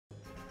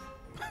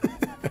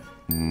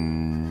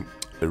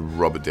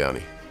Robert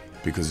Downey,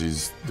 because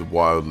he's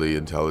wildly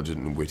intelligent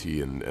and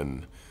witty,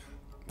 and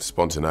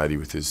spontaneity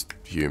with his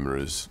humour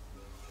is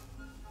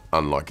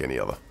unlike any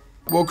other.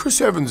 Well,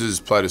 Chris Evans has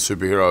played a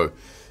superhero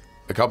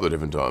a couple of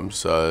different times,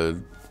 so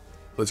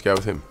let's go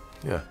with him,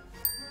 yeah.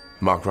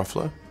 Mark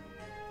Ruffalo.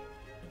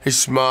 He's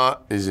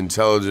smart, he's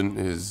intelligent,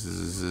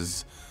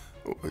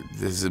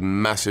 there's a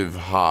massive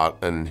heart,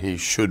 and he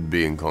should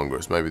be in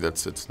Congress. Maybe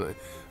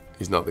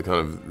he's not the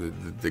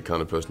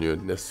kind of person you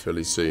would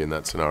necessarily see in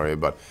that scenario,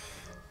 but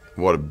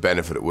what a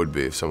benefit it would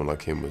be if someone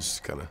like him was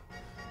kind of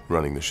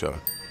running the show.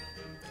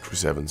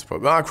 Chris Evans,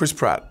 probably. Chris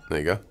Pratt, there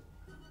you go.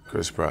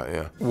 Chris Pratt,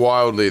 yeah.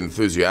 Wildly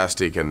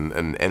enthusiastic and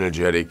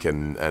energetic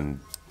and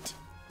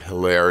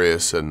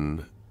hilarious,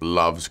 and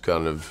loves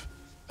kind of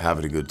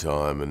having a good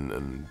time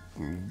and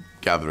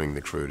gathering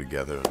the crew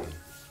together and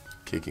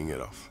kicking it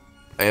off.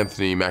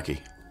 Anthony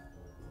Mackie.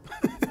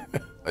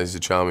 He's a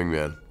charming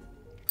man.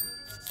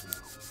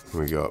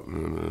 We got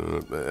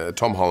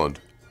Tom Holland.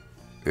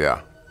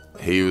 Yeah.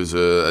 He was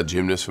a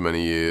gymnast for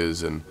many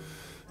years, and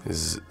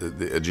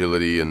the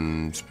agility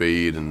and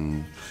speed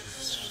and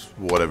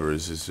whatever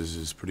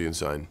is pretty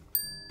insane.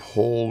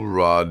 Paul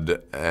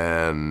Rudd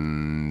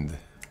and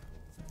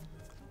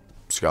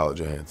Scarlett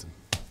Johansson.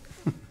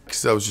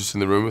 Because I was just in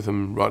the room with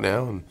them right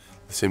now, and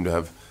they seem to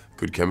have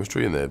good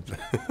chemistry, and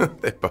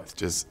they're both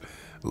just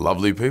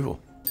lovely people.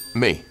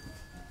 Me,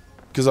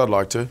 because I'd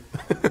like to.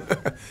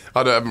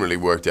 I haven't really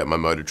worked out my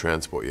mode of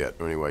transport yet,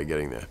 or any way of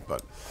getting there,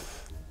 but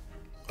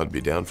I'd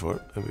be down for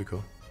it. That'd be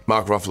cool.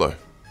 Mark Ruffalo.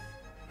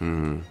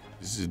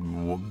 This is,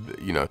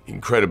 you know,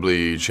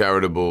 incredibly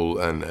charitable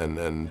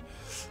and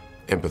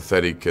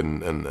empathetic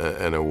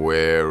and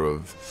aware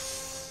of,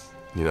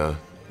 you know,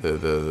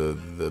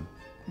 the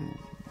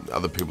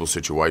other people's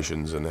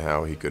situations and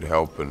how he could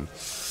help, and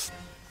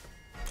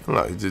I don't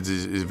know,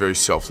 he's a very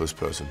selfless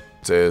person.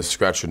 It's a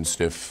scratch and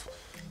sniff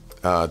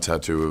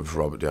tattoo of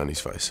Robert Downey's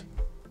face.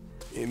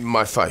 In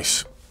my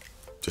face,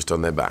 just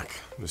on their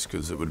back, just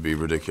because it would be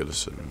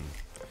ridiculous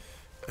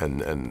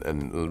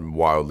and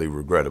wildly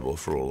regrettable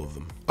for all of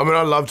them. I mean,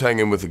 I loved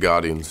hanging with the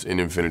Guardians in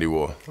Infinity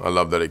War. I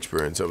loved that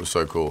experience, that was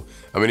so cool.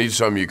 I mean, each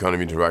time you kind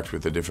of interact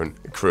with a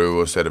different crew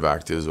or set of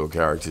actors or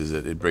characters,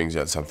 it brings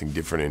out something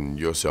different in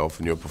yourself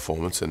and your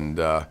performance, and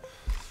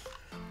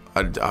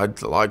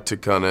I'd like to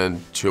kind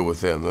of chill with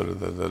them.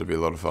 That'd be a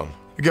lot of fun.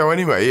 We go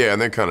anyway, yeah,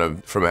 and they're kind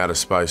of from outer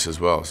space as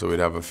well, so we'd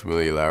have a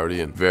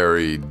familiarity and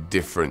very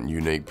different,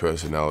 unique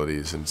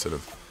personalities, and sort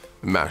of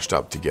mashed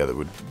up together,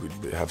 we'd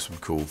have some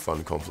cool,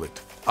 fun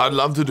conflict. I'd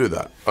love to do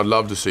that. I'd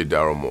love to see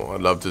Daryl more.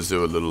 I'd love to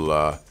do a little,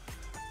 the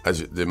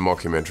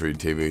mockumentary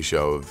TV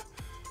show of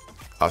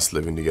us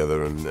living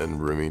together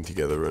and rooming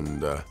together,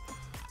 and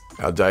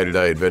our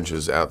day-to-day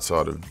adventures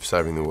outside of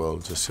saving the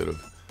world, just sort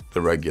of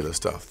the regular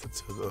stuff.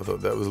 I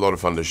thought that was a lot of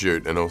fun to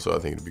shoot, and also I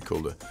think it'd be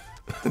cool to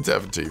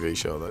have a TV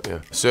show of that, yeah.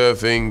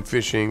 Surfing,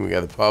 fishing, we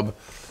go to the pub,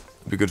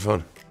 it'd be good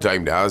fun. Take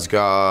him to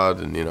Asgard,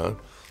 and you know,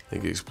 you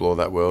can explore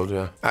that world,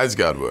 yeah.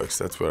 Asgard works,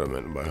 that's what I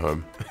meant by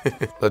home.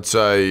 Let's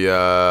say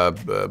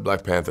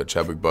Black Panther,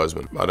 Chadwick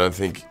Boseman. I don't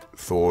think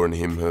Thor and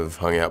him have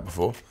hung out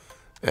before,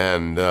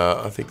 and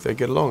I think they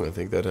get along. I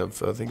think they'd have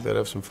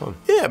some fun.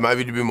 Yeah,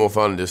 maybe it'd be more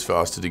fun just for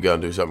us to go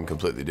and do something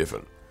completely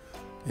different.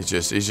 He's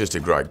just a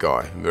great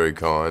guy, very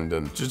kind,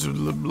 and just a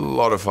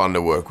lot of fun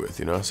to work with,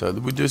 you know. So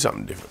we'd do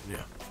something different,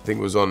 yeah. I think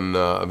it was on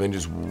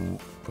Avengers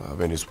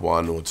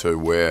 1 or 2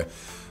 where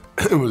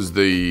it was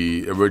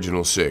the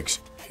original 6.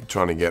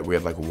 Trying to get, we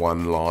had like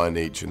one line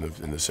each in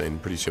the scene,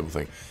 pretty simple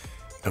thing,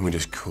 and we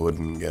just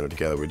couldn't get it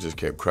together. We just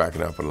kept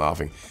cracking up and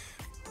laughing.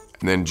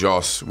 And then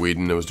Joss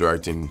Whedon, who was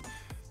directing,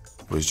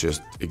 was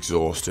just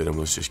exhausted and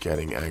was just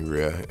getting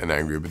angrier and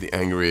angrier. But the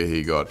angrier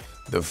he got,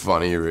 the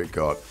funnier it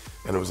got,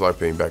 and it was like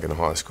being back in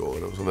high school.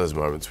 And it was one of those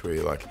moments where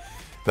you're like,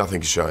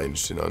 nothing's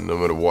changed. You know, no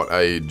matter what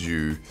age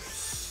you're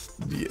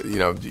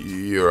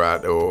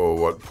at or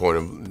what point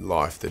of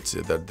life,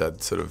 that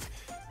sort of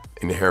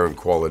inherent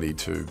quality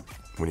to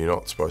when you're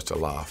not supposed to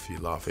laugh, you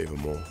laugh even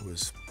more,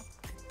 was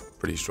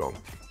pretty strong.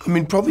 I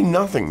mean, probably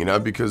nothing, you know,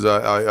 because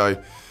I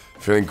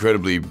feel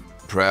incredibly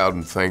proud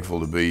and thankful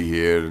to be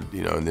here,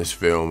 you know, in this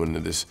film and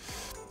in this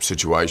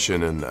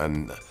situation, and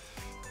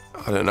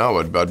I don't know,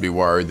 I'd be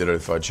worried that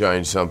if I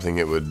changed something,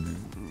 it would,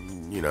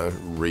 you know,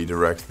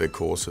 redirect the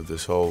course of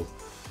this whole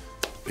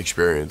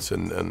experience,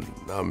 and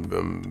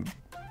I'm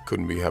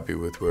couldn't be happy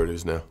with where it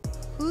is now.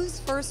 Whose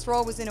first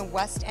role was in a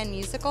West End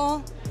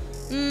musical?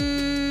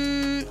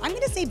 I'm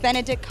gonna say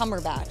Benedict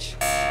Cumberbatch.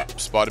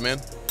 Spider-Man.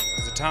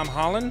 Is it Tom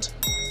Holland?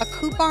 A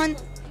coupon?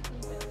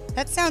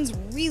 That sounds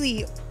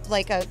really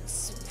like a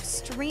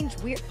strange,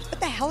 weird. What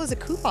the hell is a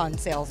coupon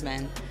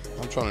salesman?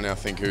 I'm trying to now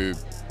think who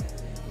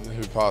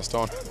passed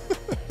on,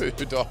 who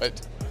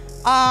died.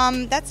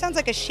 That sounds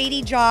like a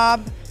shady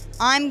job.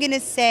 I'm gonna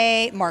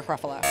say Mark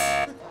Ruffalo.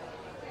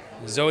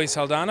 Zoe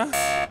Saldana?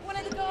 One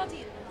of the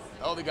Guardians.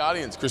 Oh, the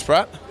Guardians. Chris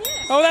Pratt?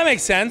 Yes. Oh, that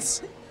makes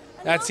sense.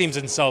 That seems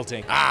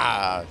insulting.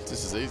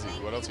 This is easy.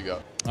 What else you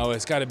got? Oh,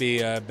 it's got to be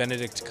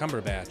Benedict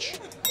Cumberbatch.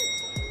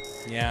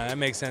 Yeah, that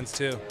makes sense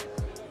too.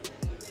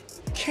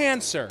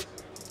 Cancer.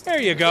 There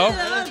you go.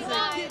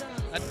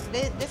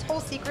 This whole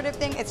secretive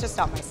thing, it's just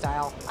not my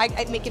style.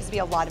 It gives me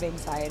a lot of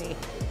anxiety.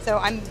 So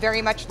I'm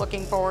very much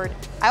looking forward.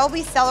 I will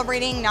be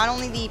celebrating not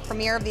only the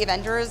premiere of the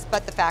Avengers,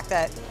 but the fact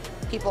that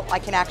I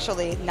can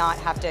actually not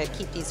have to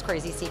keep these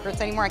crazy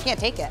secrets anymore. I can't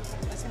take it.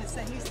 I was going to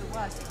say, he's the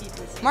worst to keep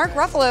this. Mark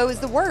Ruffalo is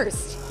the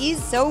worst.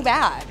 He's so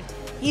bad.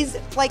 He's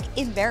like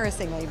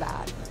embarrassingly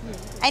bad.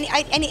 And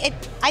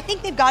I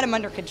think they've got him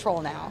under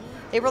control now.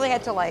 They really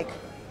had to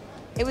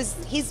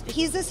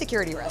he's a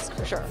security risk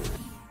for sure.